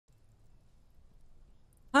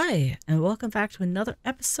Hi, and welcome back to another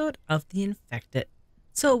episode of The Infected.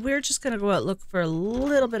 So we're just going to go out look for a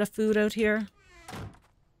little bit of food out here.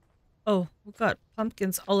 Oh, we've got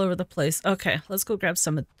pumpkins all over the place. Okay, let's go grab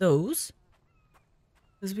some of those.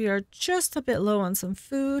 Because we are just a bit low on some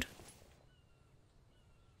food.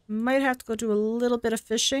 Might have to go do a little bit of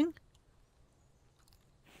fishing.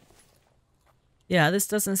 Yeah, this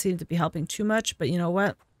doesn't seem to be helping too much, but you know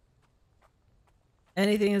what?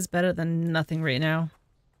 Anything is better than nothing right now.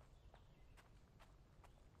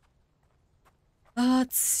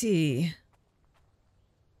 Let's see.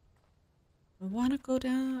 I want to go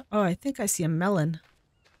down. Oh, I think I see a melon.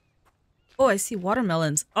 Oh, I see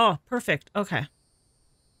watermelons. Oh, perfect. Okay.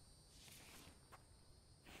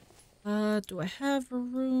 Do I have a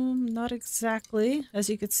room? Not exactly. As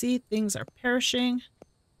you can see, things are perishing.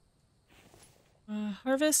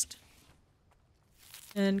 Harvest.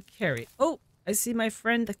 And carry. Oh, I see my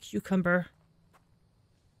friend, the cucumber.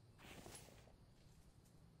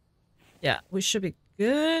 Yeah, we should be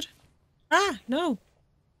good. Ah, no.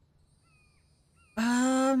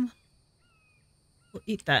 We'll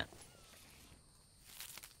eat that.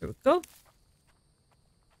 There we go.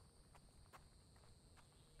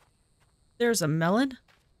 There's a melon.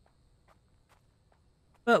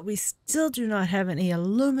 But we still do not have any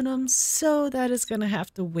aluminum, so that is going to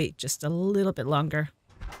have to wait just a little bit longer.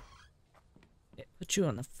 Okay, put you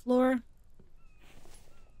on the floor.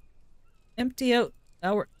 Empty out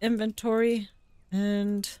our inventory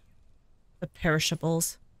and the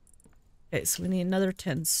perishables. Okay, so we need another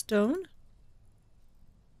 10 stone.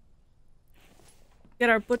 Get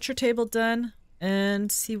our butcher table done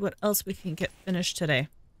and see what else we can get finished today.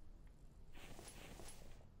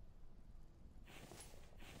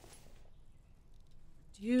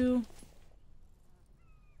 You.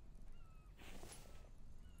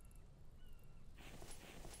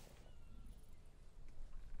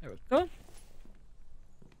 There we go.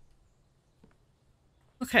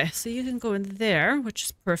 Okay, so you can go in there, which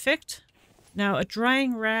is perfect. Now, a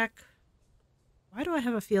drying rack. Why do I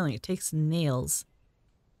have a feeling it takes nails?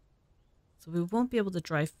 So we won't be able to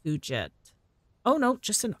dry food yet. Oh, no,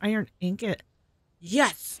 just an iron ingot.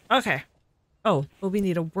 Yes! Okay. Oh, but we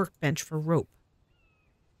need a workbench for rope.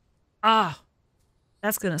 Ah,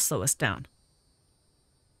 that's going to slow us down.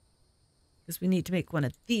 Because we need to make one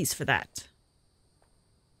of these for that.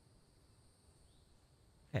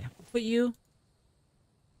 Okay, we'll put you.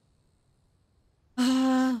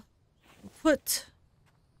 We'll put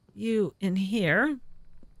you in here.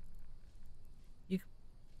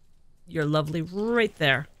 You're lovely right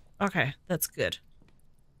there. Okay, that's good.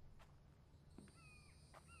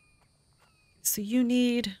 So you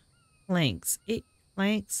need planks. 8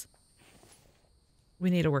 planks. We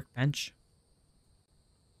need a workbench.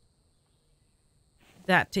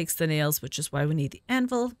 That takes the nails, which is why we need the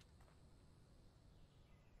anvil.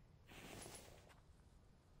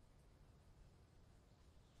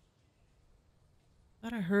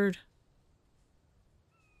 Thought I heard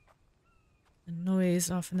a noise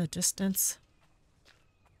off in the distance.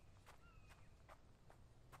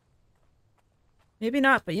 Maybe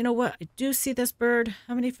not, but you know what? I do see this bird.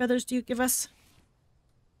 How many feathers do you give us?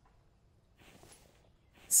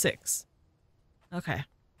 6. Okay.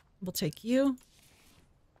 We'll take you.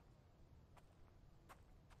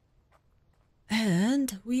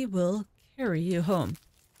 And we will carry you home.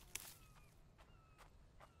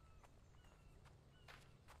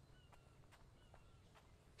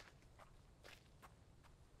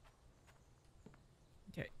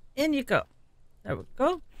 Okay, in you go. There we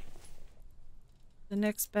go. The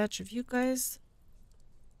next batch of you guys.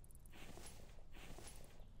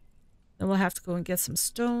 Then we'll have to go and get some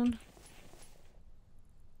stone.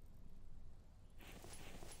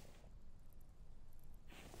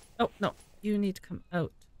 Oh, no. You need to come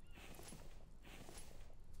out.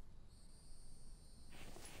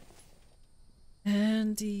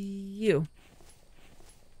 And you.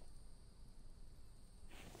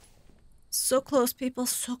 So close, people.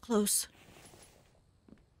 So close.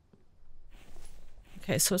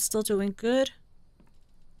 Okay, so it's still doing good.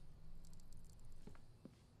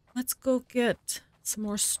 Let's go get some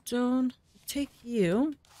more stone. Take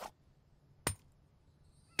you.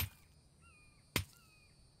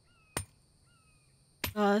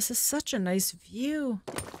 Oh, this is such a nice view.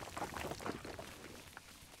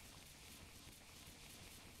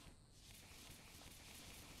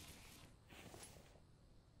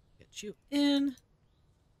 Get you in.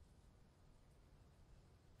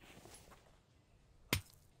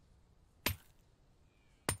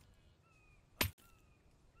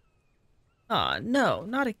 Oh, no,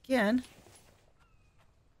 not again.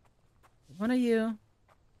 One of you.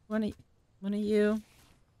 One of you.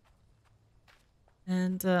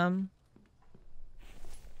 And,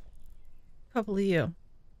 couple of you.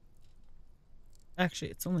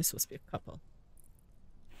 Actually, it's only supposed to be a couple.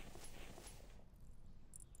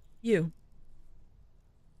 You.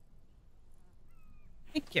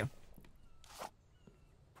 Thank you.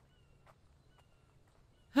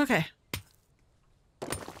 Okay.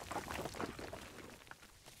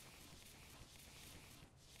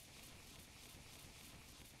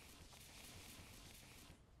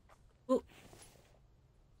 Oh.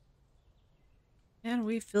 And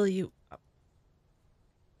we fill you up.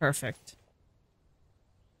 Perfect.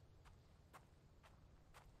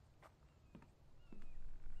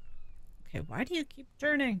 Okay, why do you keep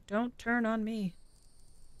turning? Don't turn on me.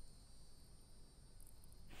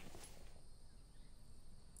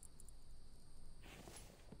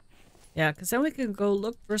 Yeah, because then we can go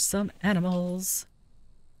look for some animals.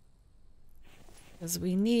 Because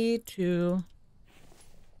we need to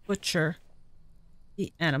butcher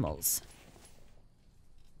the animals.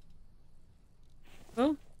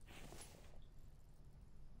 Oh.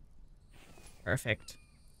 Perfect.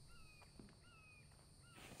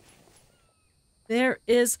 There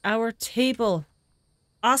is our table.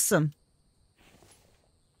 Awesome.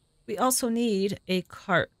 We also need a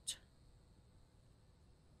cart.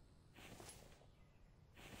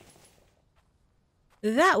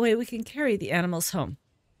 That way we can carry the animals home.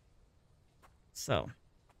 So,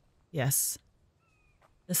 yes.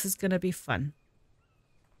 This is going to be fun.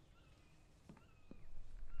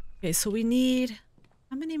 Okay, so we need...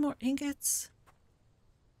 How many more ingots?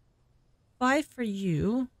 5 for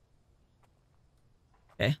you.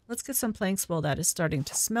 Okay, let's get some planks while that is starting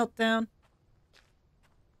to smelt down.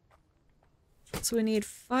 So we need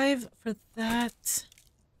 5 for that.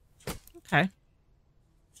 Okay.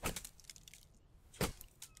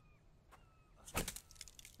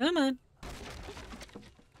 Come on.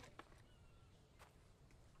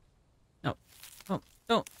 No. Don't.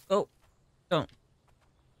 Go. Don't.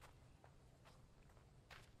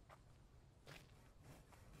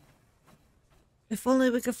 If only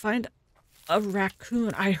we could find a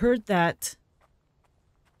raccoon. I heard that.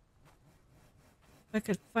 If I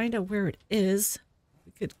could find out where it is,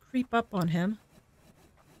 we could creep up on him.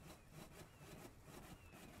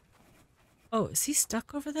 Oh, is he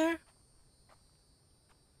stuck over there?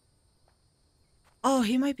 Oh,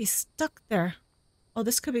 he might be stuck there. Oh,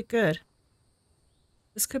 this could be good.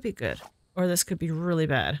 This could be good. Or this could be really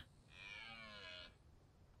bad.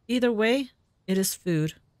 Either way, it is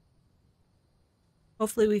food.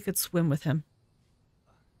 Hopefully we could swim with him.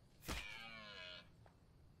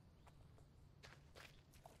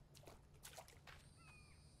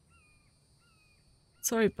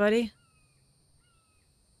 Sorry, buddy.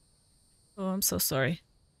 Oh, I'm so sorry.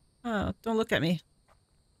 Oh, don't look at me.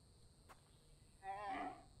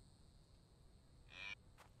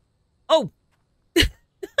 Oh!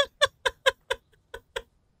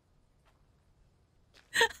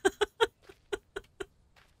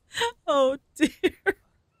 Oh, dear.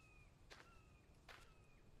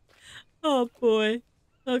 Oh, boy.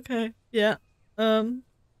 Okay. Yeah. I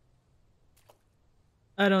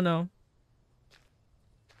don't know.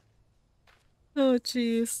 Oh,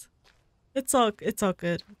 jeez. It's all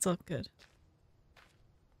good. It's all good.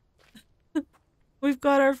 We've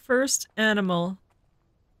got our first animal.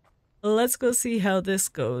 Let's go see how this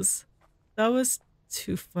goes. That was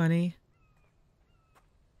too funny.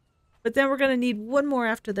 But then we're going to need one more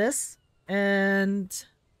after this. And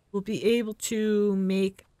we'll be able to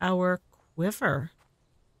make our quiver.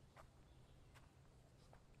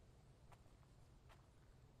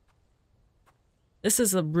 This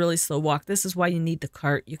is a really slow walk. This is why you need the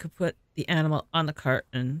cart. You could put the animal on the cart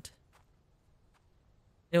and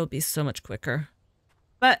it will be so much quicker.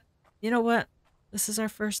 But you know what? This is our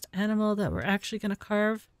first animal that we're actually going to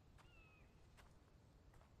carve.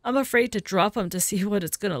 I'm afraid to drop him to see what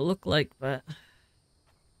it's going to look like, but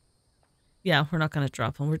yeah, we're not going to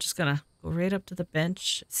drop him. We're just going to go right up to the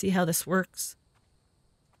bench, see how this works.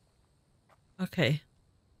 Okay.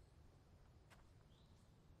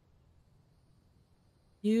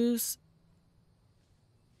 Please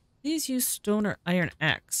use stone or iron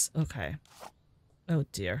axe. Okay. Oh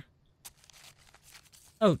dear.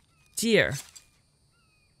 Oh dear.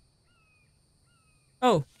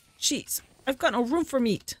 Oh, jeez. I've got no room for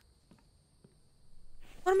meat.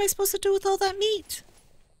 What am I supposed to do with all that meat?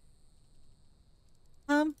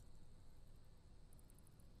 Okay.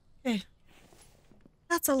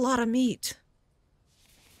 That's a lot of meat.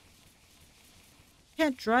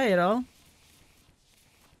 Can't dry it all.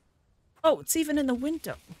 Oh, it's even in the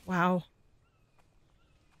window. Wow.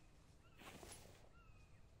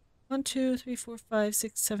 1, 2, 3, 4, 5,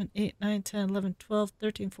 6, 7, 8, 9, 10, 11, 12,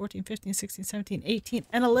 13, 14, 15, 16, 17, 18,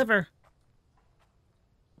 and a liver.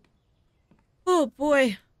 Oh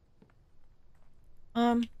boy.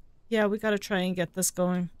 Yeah, we gotta try and get this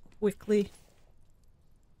going quickly.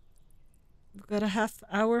 We've got a half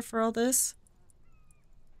hour for all this.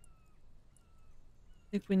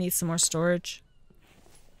 I think we need some more storage.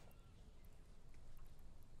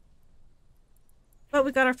 But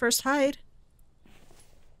we got our first hide.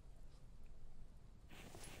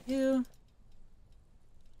 You.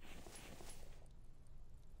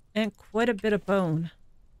 And quite a bit of bone.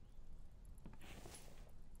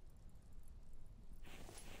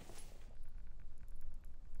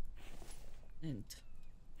 And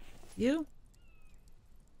you.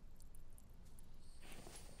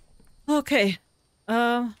 Okay.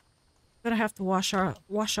 Gonna have to wash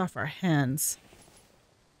off our hands.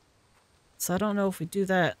 So I don't know if we do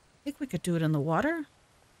that. I think we could do it in the water.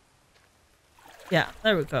 Yeah,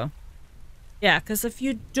 there we go. Yeah, because if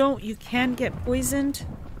you don't, you can get poisoned.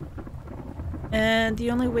 And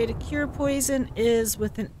the only way to cure poison is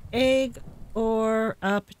with an egg or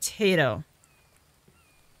a potato.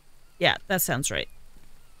 Yeah, that sounds right.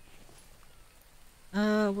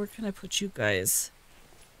 Where can I put you guys?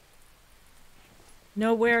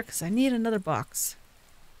 Nowhere, because I need another box.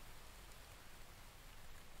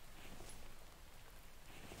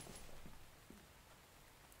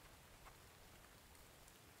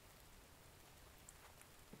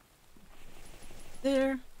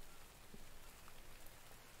 There.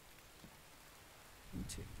 1,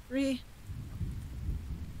 2, 3.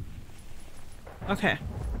 Okay.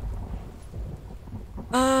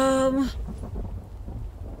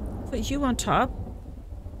 Put you on top.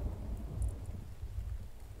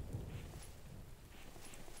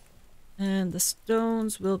 And the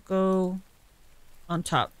stones will go on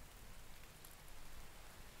top.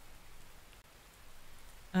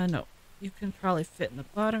 No. You can probably fit in the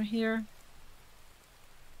bottom here.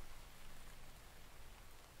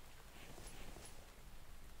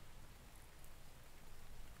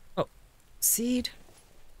 Oh, seed.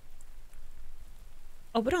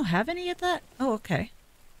 Oh, we don't have any of that? Oh, okay.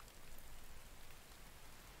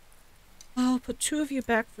 I'll put 2 of you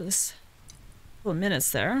back for this couple of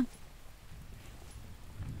minutes there.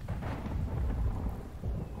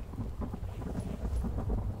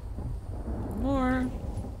 More.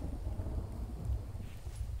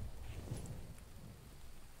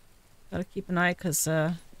 Gotta keep an eye because,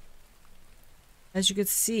 as you can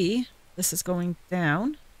see, this is going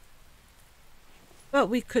down. But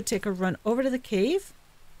we could take a run over to the cave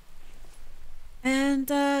and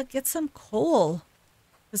get some coal.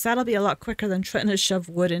 Because that'll be a lot quicker than trying to shove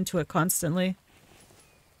wood into it constantly.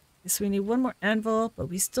 So we need 1 more anvil, but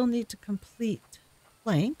we still need to complete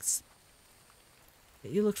planks.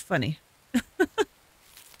 You look funny.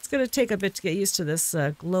 It's going to take a bit to get used to this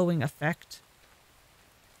glowing effect.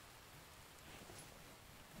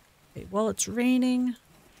 Okay, while it's raining,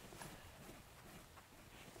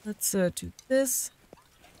 let's do this.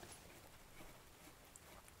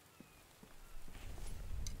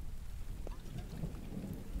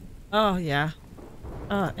 Oh, yeah.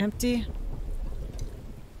 Empty.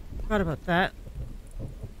 Forgot about that.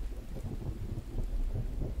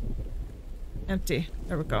 Empty.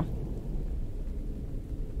 There we go.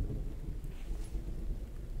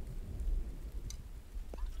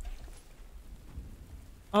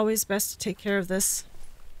 Always best to take care of this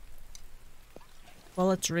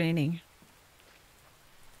while it's raining.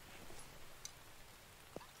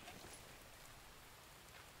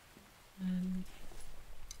 And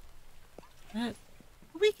that.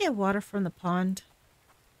 Can we get water from the pond?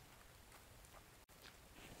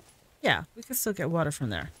 Yeah, we can still get water from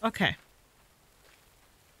there. Okay.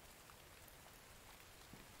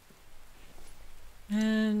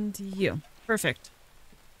 And you. Perfect.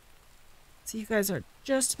 So you guys are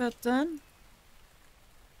just about done.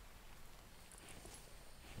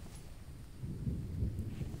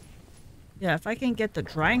 Yeah, if I can get the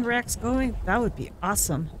drying racks going, that would be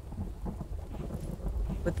awesome.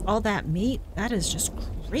 With all that meat, that is just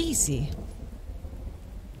crazy.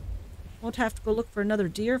 Won't have to go look for another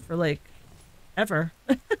deer for, like, ever.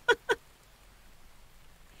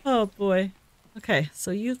 Oh, boy. Okay,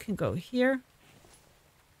 so you can go here.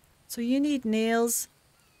 So you need nails.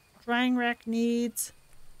 Drying rack needs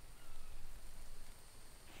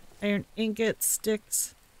iron ingot,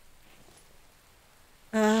 sticks.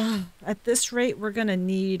 At this rate, we're gonna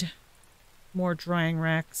need more drying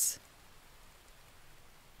racks.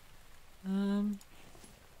 Let's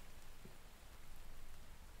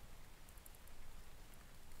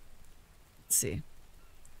see.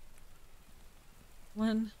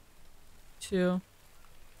 1, 2,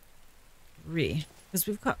 3. Because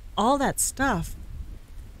we've got all that stuff.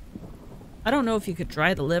 I don't know if you could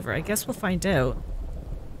dry the liver. I guess we'll find out.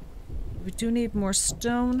 We do need more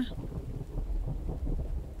stone.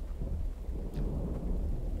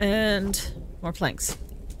 And more planks.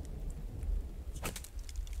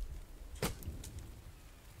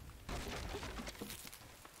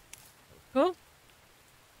 Cool.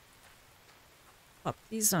 Pop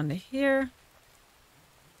these onto here.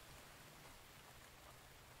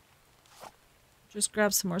 Just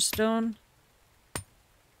grab some more stone.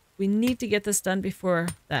 We need to get this done before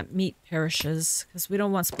that meat perishes, because we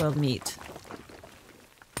don't want spoiled meat.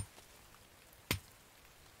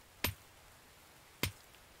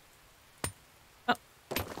 Oh,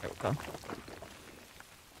 there we go.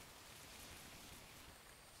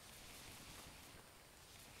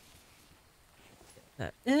 Get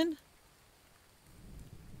that in.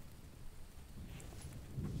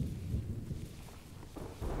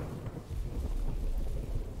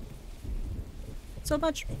 So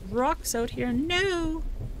much rocks out here. No!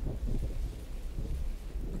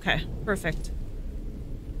 Okay, perfect.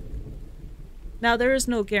 Now, there is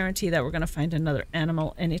no guarantee that we're going to find another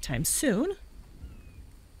animal anytime soon.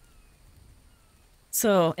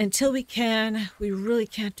 So, until we can, we really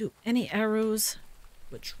can't do any arrows,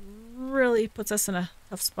 which really puts us in a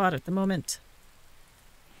tough spot at the moment.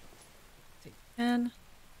 Take 10.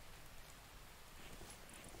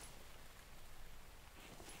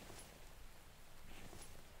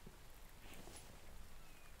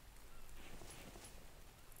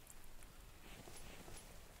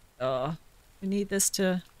 Oh, we need this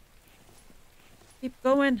to keep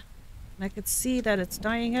going. And I could see that it's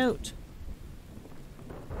dying out.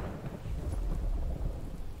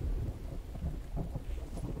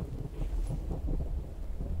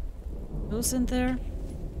 Those in there.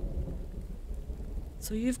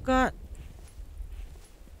 So you've got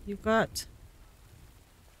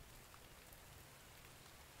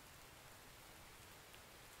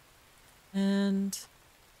and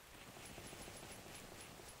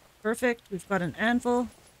perfect. We've got an anvil.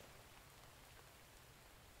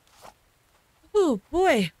 Oh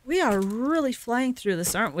boy, we are really flying through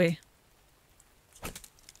this, aren't we?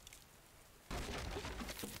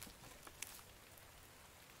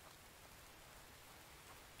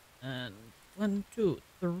 And 1, 2,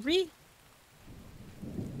 3.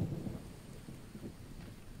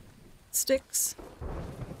 Sticks.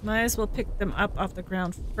 Might as well pick them up off the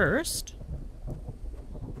ground first.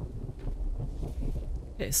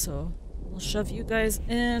 Okay, so we'll shove you guys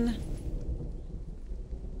in.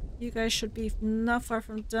 You guys should be not far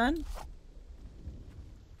from done.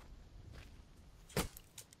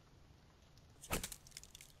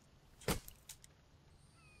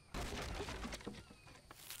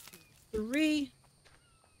 Three.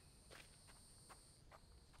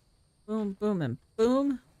 Boom, boom, and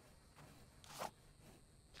boom.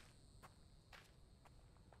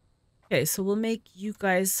 Okay, so we'll make you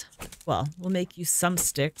guys, well, we'll make you some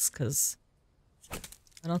sticks, because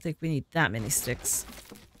I don't think we need that many sticks.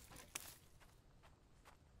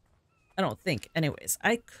 I don't think. Anyways,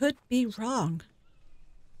 I could be wrong.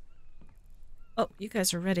 Oh, you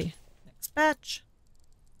guys are ready. Next batch.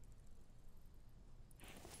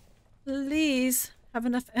 Please have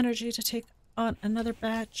enough energy to take on another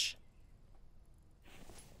batch.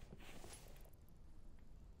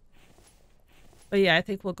 But yeah, I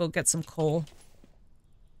think we'll go get some coal.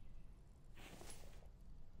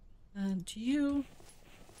 And you.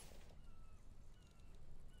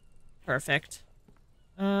 Perfect.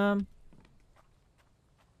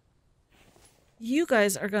 You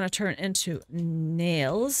guys are going to turn into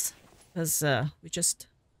nails, because we just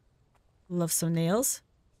love some nails.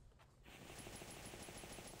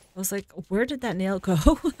 I was like, where did that nail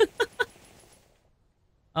go?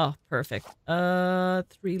 Oh, perfect. 3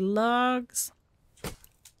 logs.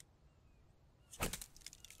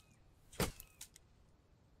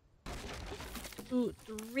 2,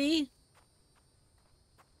 3.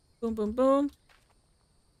 Boom, boom, boom.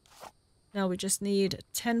 Now we just need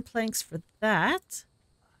 10 planks for that.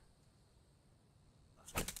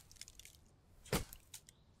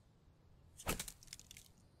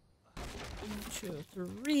 One, 2,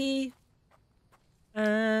 3.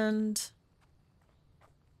 And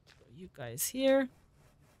you guys here.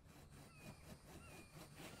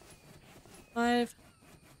 5.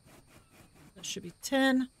 That should be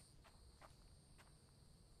 10.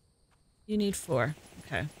 You need 4.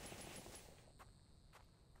 Okay.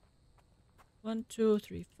 1, 2,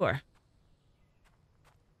 3, 4.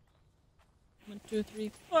 1, 2,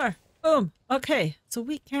 3, 4. Boom. Okay, so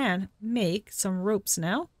we can make some ropes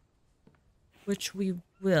now, which we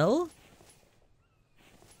will.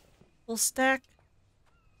 full stack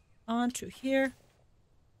onto here.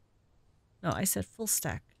 No, I said full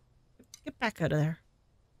stack. Get back out of there.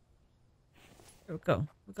 There we go.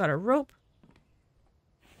 We got our rope.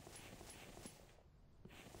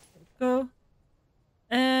 There we go.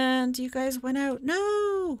 And you guys went out.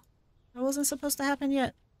 No! That wasn't supposed to happen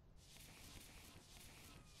yet.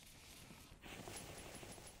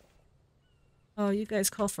 Oh, you guys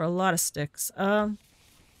call for a lot of sticks.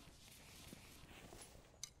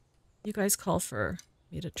 You guys call for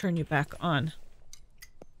me to turn you back on.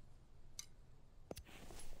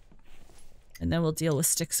 And then we'll deal with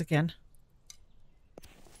sticks again.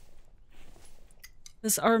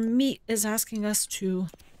 Because our meat is asking us to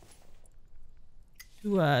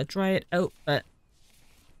dry it out, but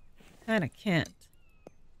kind of can't.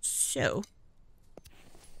 So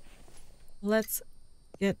let's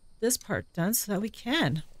get this part done so that we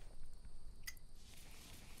can.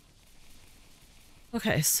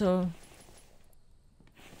 Okay, so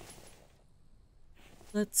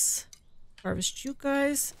let's harvest you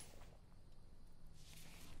guys.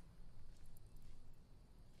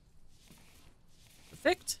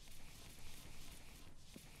 Perfect.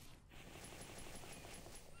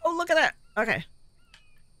 Oh, look at that. Okay.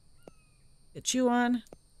 Get you on.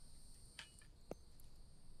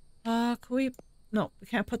 Can we... No, we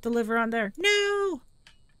can't put the liver on there. No!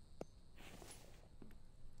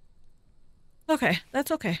 Okay,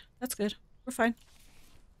 that's okay. That's good. We're fine.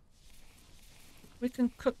 We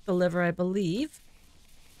can cook the liver, I believe.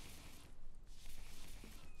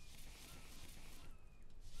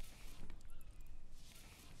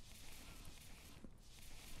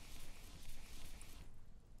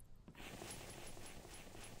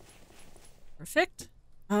 Perfect.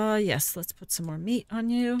 Yes, let's put some more meat on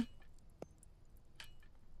you.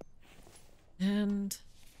 And...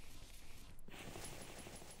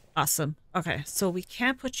 Awesome. Okay, so we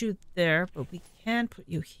can't put you there, but we can put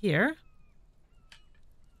you here.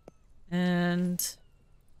 And...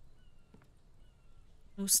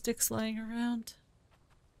 no sticks lying around.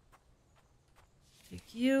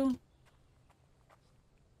 Take you.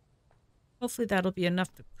 Hopefully that'll be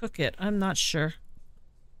enough to cook it. I'm not sure.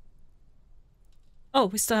 Oh,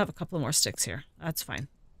 we still have a couple more sticks here. That's fine.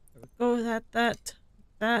 There we go.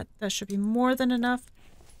 That should be more than enough.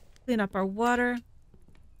 Clean up our water.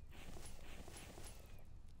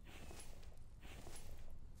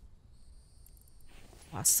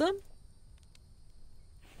 Awesome.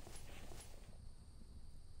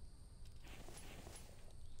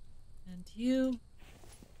 And you.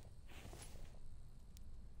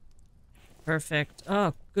 Perfect.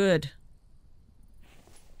 Oh, good.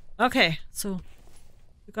 Okay, so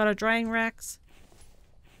we got our drying racks.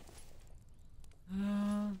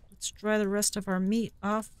 Let's dry the rest of our meat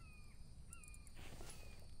off.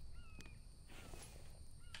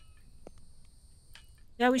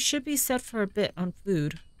 Yeah, we should be set for a bit on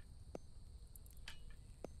food.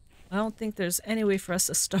 I don't think there's any way for us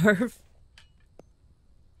to starve.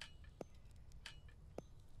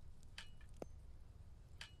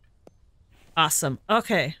 Awesome.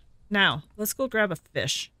 Okay, now let's go grab a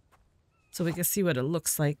fish so we can see what it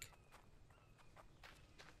looks like.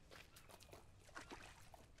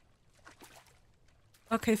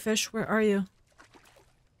 Okay, fish, where are you?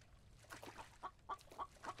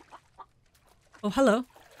 Oh, hello.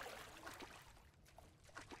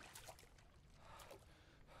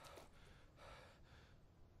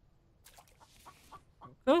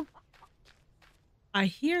 Oh, I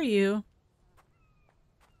hear you.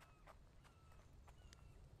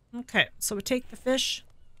 Okay, so we take the fish.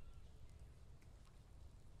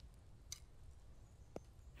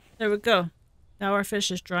 There we go. Now our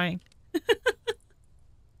fish is drying.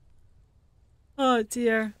 Oh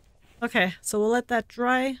dear. Okay, so we'll let that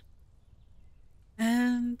dry.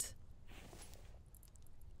 And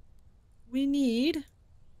we need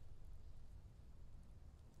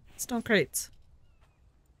stone crates.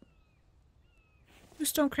 2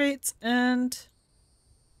 stone crates and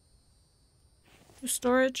 2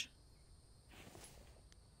 storage.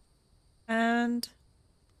 And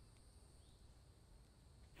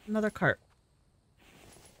another cart.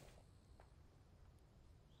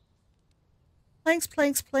 Planks,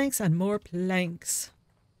 planks, planks, and more planks.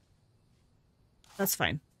 That's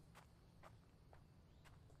fine.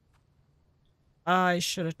 I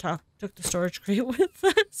should have took the storage crate with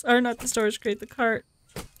us. Or not the storage crate, the cart.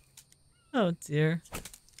 Oh dear.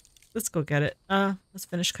 Let's go get it. Let's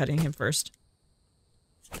finish cutting him first.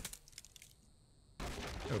 There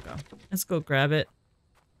we go. Let's go grab it.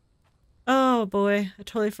 Oh boy, I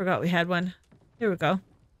totally forgot we had one. Here we go.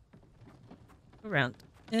 Go around.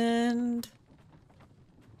 And...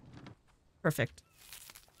 perfect.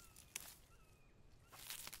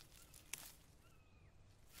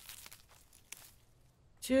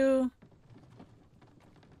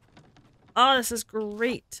 Oh, this is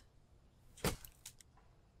great.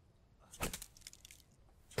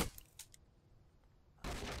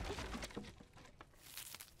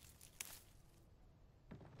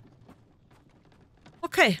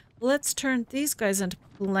 Okay, let's turn these guys into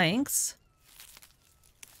planks.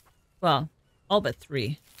 Well, all but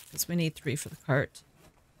 3, because we need 3 for the cart.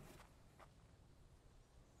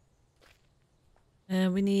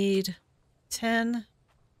 And we need 10,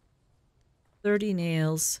 30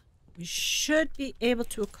 nails. We should be able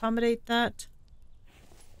to accommodate that.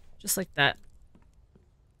 Just like that.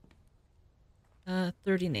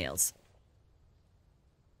 30 nails.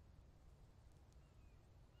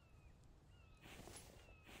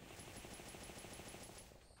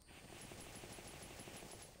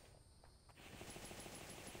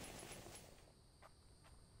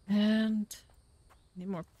 And need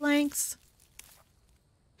more planks.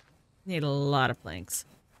 Need a lot of planks.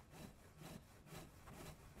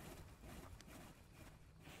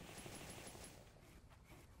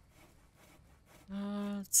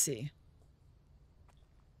 Let's see.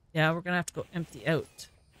 Yeah, we're gonna have to go empty out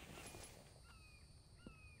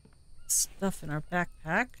stuff in our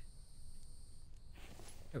backpack.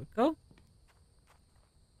 There we go.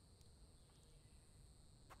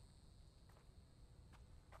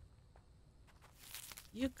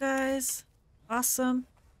 You guys, awesome.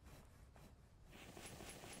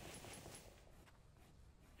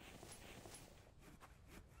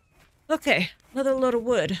 Okay, another load of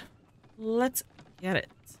wood. Let's get it.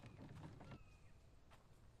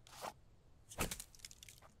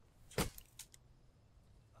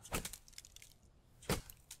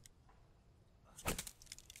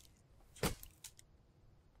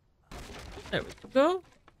 There we go.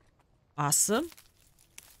 Awesome.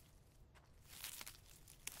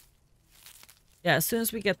 Yeah, as soon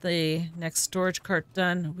as we get the next storage cart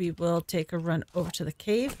done, we will take a run over to the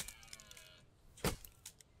cave.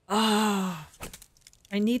 Ah, oh,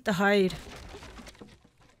 I need the hide.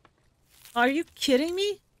 Are you kidding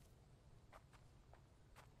me?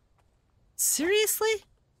 Seriously?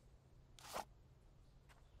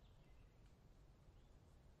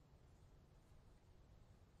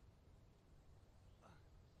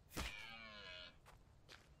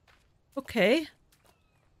 Okay.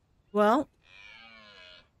 Well,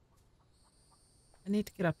 I need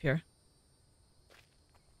to get up here.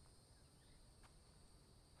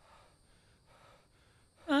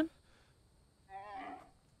 Come on.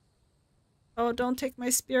 Oh, don't take my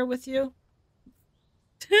spear with you.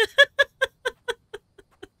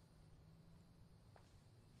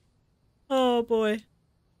 Oh, boy.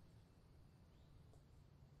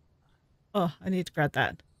 Oh, I need to grab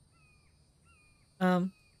that.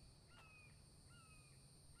 I'm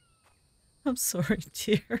sorry,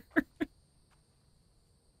 dear.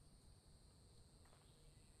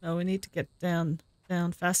 Oh, we need to get down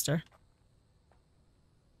faster.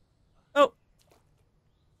 Oh.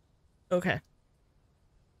 Okay.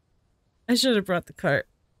 I should have brought the cart.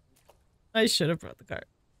 I should have brought the cart.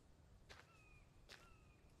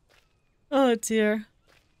 Oh, dear.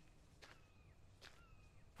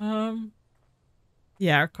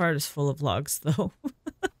 Yeah, our cart is full of logs, though.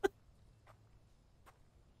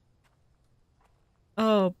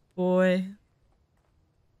 Oh, boy.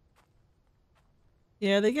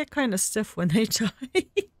 Yeah, they get kind of stiff when they die.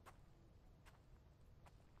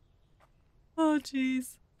 Oh,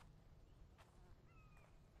 jeez.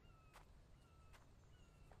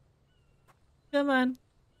 Come on.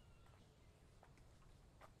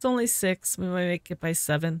 It's only 6. We might make it by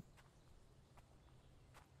 7.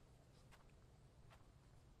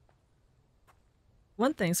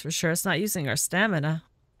 One thing's for sure, it's not using our stamina.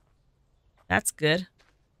 That's good.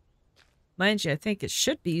 Mind you, I think it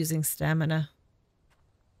should be using stamina.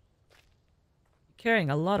 You're carrying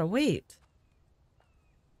a lot of weight.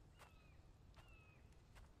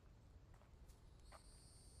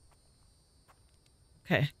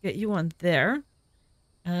 Okay, get you on there.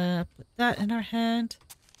 Put that in our hand.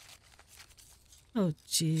 Oh,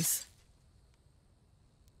 jeez.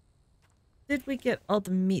 Did we get all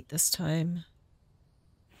the meat this time?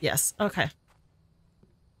 Yes, okay.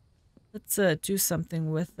 Let's do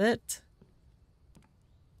something with it.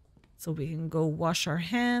 So we can go wash our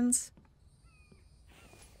hands.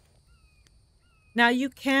 Now you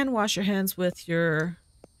can wash your hands with your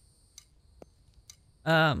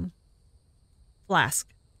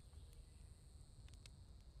flask.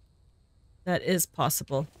 That is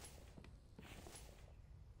possible.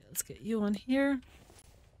 Let's get you on here.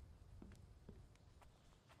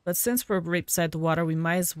 But since we're right beside the water, we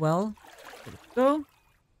might as well let it go.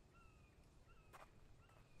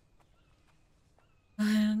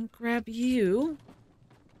 And grab you.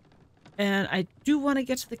 And I do want to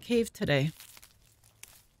get to the cave today.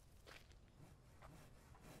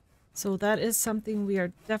 So that is something we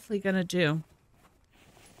are definitely going to do.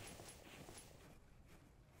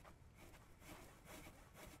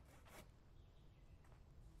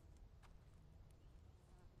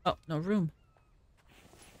 Oh, no room.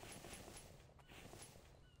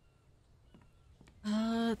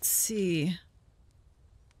 Let's see.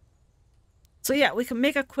 So yeah, we can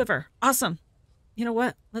make a quiver. Awesome. You know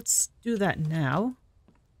what? Let's do that now.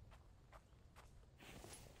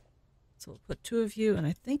 So we'll put 2 of you, and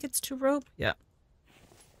I think it's 2 rope. Yeah.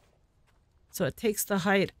 So it takes the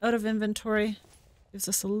hide out of inventory. Gives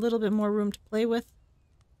us a little bit more room to play with.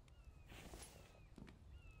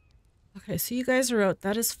 Okay, so you guys are out.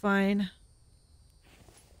 That is fine.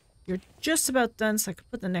 You're just about done, so I can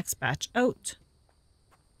put the next batch out.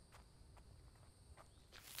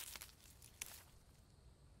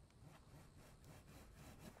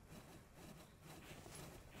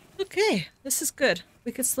 Okay, this is good.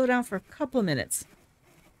 We could slow down for a couple of minutes.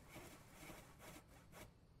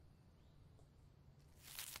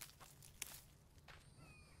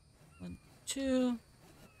 One, two.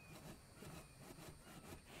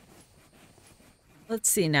 Let's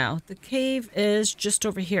see now. The cave is just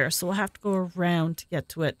over here, so we'll have to go around to get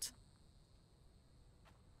to it.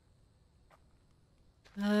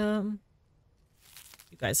 You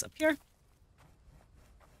guys up here.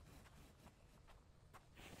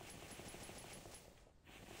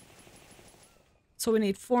 So we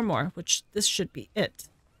need 4 more, which this should be it.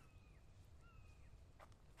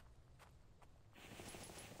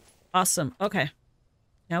 Awesome. Okay.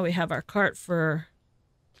 Now we have our cart for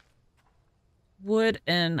wood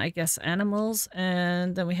and I guess animals,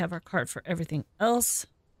 and then we have our cart for everything else.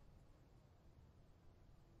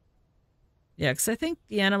 Yeah, because I think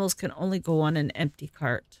the animals can only go on an empty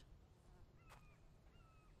cart.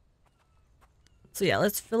 So yeah,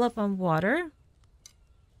 let's fill up on water.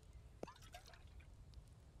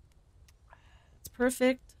 It's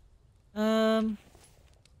perfect.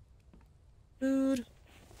 Food.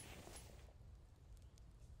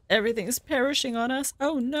 Everything is perishing on us.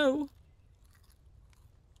 Oh no.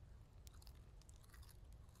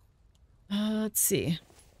 Let's see.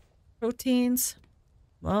 Proteins.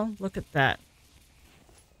 Well, look at that.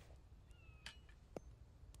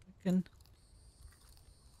 We can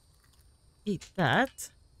eat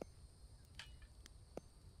that.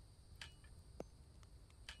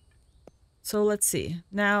 So let's see.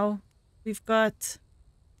 Now we've got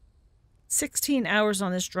 16 hours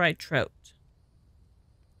on this dried trout.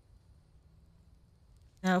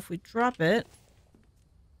 Now if we drop it,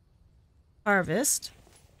 harvest,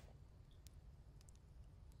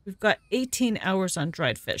 we've got 18 hours on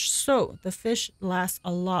dried fish. So the fish lasts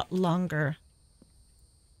a lot longer.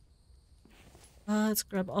 Let's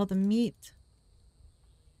grab all the meat.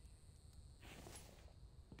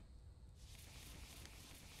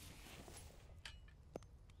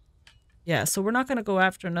 Yeah, so we're not going to go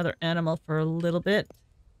after another animal for a little bit.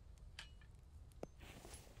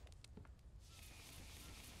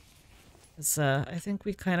 Because I think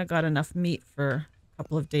we kind of got enough meat for a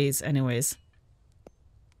couple of days anyways.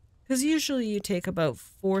 Because usually you take about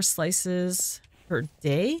 4 slices per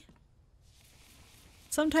day.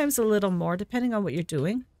 Sometimes a little more, depending on what you're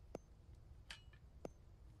doing.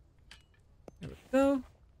 There we go.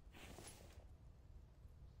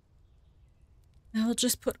 Now we'll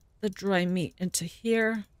just put the dry meat into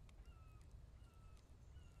here.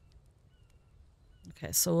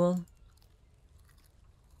 Okay, so we'll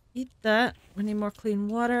eat that. We need more clean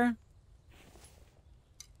water.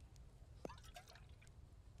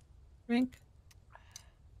 Drink.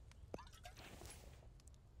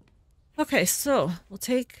 Okay, so we'll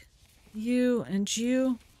take you and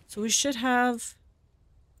you. So we should have...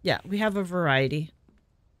 Yeah, we have a variety.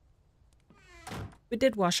 We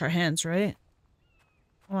did wash our hands, right?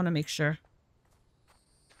 I want to make sure.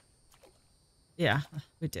 Yeah,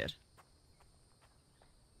 we did.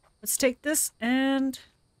 Let's take this and...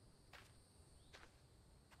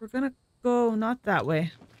 We're gonna go not that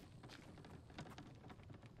way.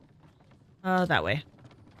 That way.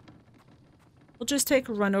 We'll just take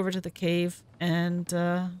a run over to the cave and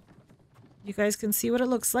you guys can see what it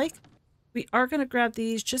looks like. We are going to grab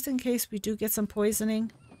these just in case we do get some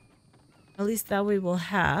poisoning. At least that way we'll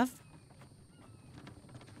have.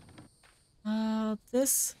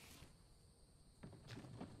 This.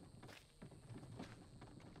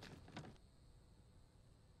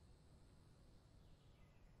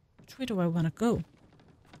 Which way do I want to go?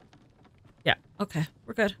 Yeah, okay,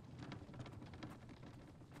 we're good.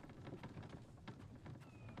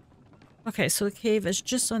 Okay, so the cave is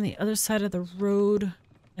just on the other side of the road.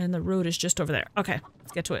 And the road is just over there. Okay,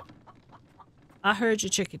 let's get to it. I heard you,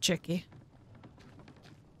 chickie chickie.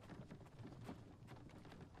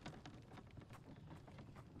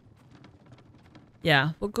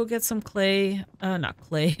 Yeah, we'll go get some clay. Not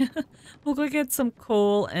clay. We'll go get some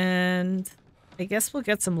coal and I guess we'll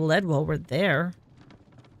get some lead while we're there.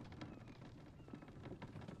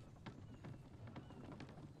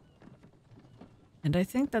 And I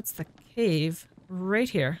think that's the cave right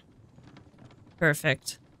here.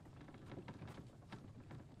 Perfect.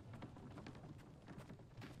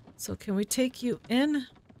 So can we take you in?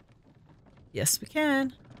 Yes, we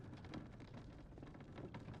can.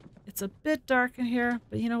 It's a bit dark in here,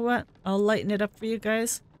 but you know what? I'll lighten it up for you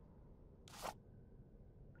guys.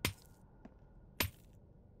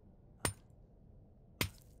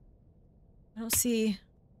 I don't see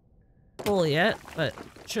coal yet, but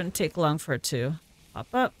it shouldn't take long for it to pop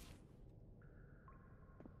up.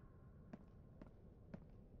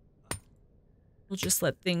 We'll just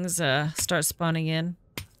let things start spawning in.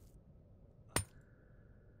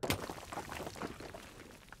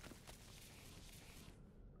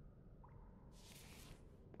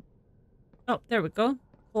 Oh, there we go.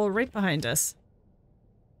 Coal right behind us.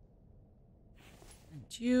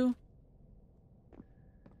 And you.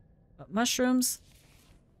 Mushrooms.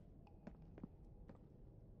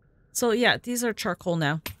 So yeah, these are charcoal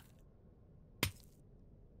now.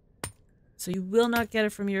 So you will not get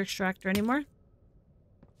it from your extractor anymore.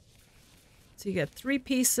 So you get 3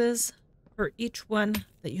 pieces for each one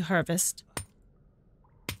that you harvest.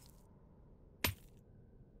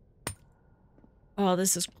 Oh,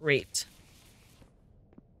 this is great.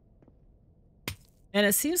 And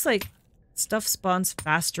it seems like stuff spawns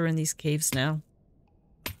faster in these caves now.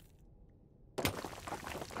 I'll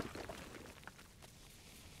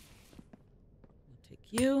take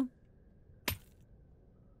you.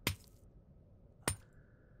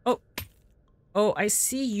 Oh. Oh, I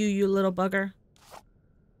see you, you little bugger.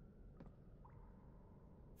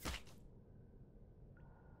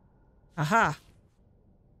 Aha.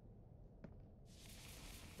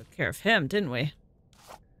 Took care of him, didn't we?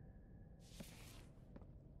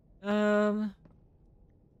 I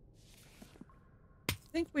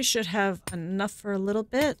think we should have enough for a little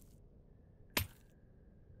bit.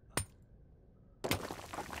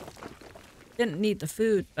 Didn't need the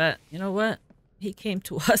food, but you know what? He came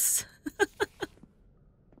to us.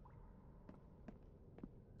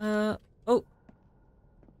 Oh.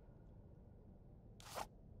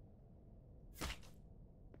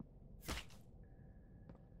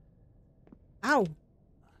 Ow.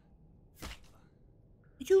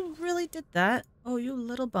 You really did that? Oh, you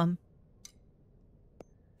little bum.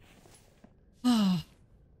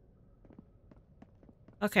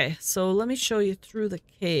 Okay, so let me show you through the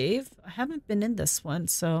cave. I haven't been in this one,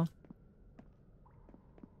 so...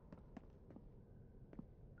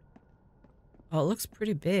 Oh, it looks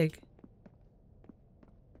pretty big.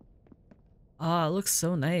 Oh, it looks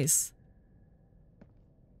so nice.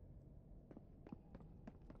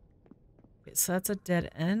 Okay, so that's a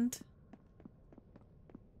dead end.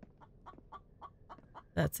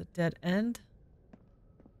 That's a dead end.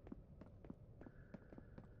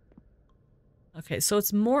 Okay, so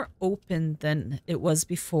it's more open than it was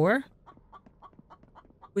before,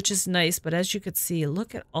 which is nice, but as you could see,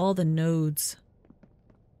 look at all the nodes.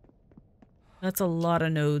 That's a lot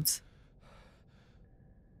of nodes.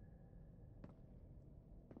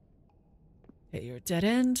 Okay, you're a dead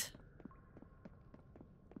end.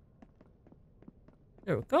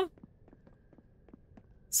 There we go.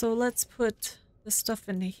 So let's put the stuff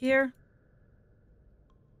into here.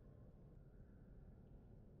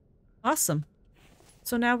 Awesome.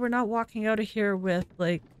 So now we're not walking out of here with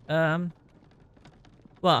like,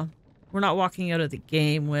 well, we're not walking out of the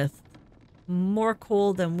game with more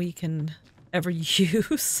coal than we can ever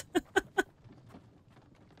use.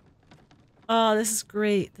 Oh, this is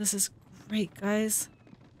great. This is great, guys.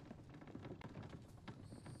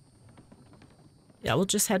 Yeah, we'll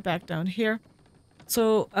just head back down here.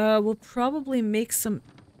 So, we'll probably make some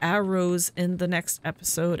arrows in the next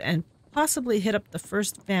episode and possibly hit up the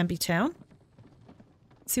first Vamby town.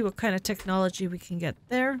 See what kind of technology we can get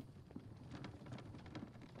there.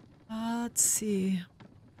 Let's see.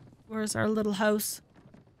 Where's our little house?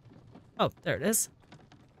 Oh, there it is.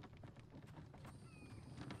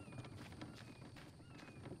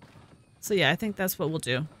 So yeah, I think that's what we'll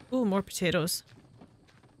do. Ooh, more potatoes.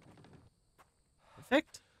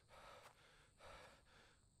 Perfect.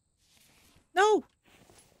 No!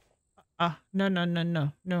 No, no, no,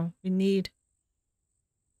 no, no. We need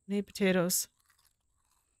potatoes.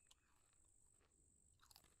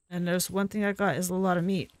 And there's one thing I got is a lot of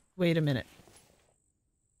meat. Wait a minute.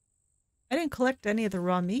 I didn't collect any of the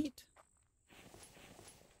raw meat.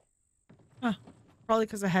 Huh. Probably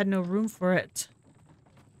because I had no room for it.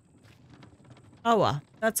 Oh well,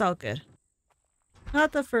 that's all good.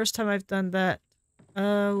 Not the first time I've done that.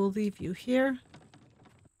 We'll leave you here.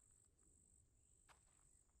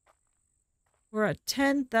 We're at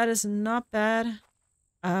 10. That is not bad.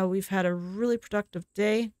 We've had a really productive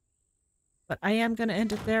day. But I am going to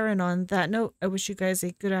end it there. And on that note, I wish you guys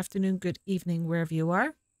a good afternoon, good evening, wherever you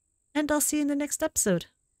are. And I'll see you in the next episode.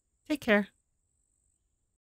 Take care.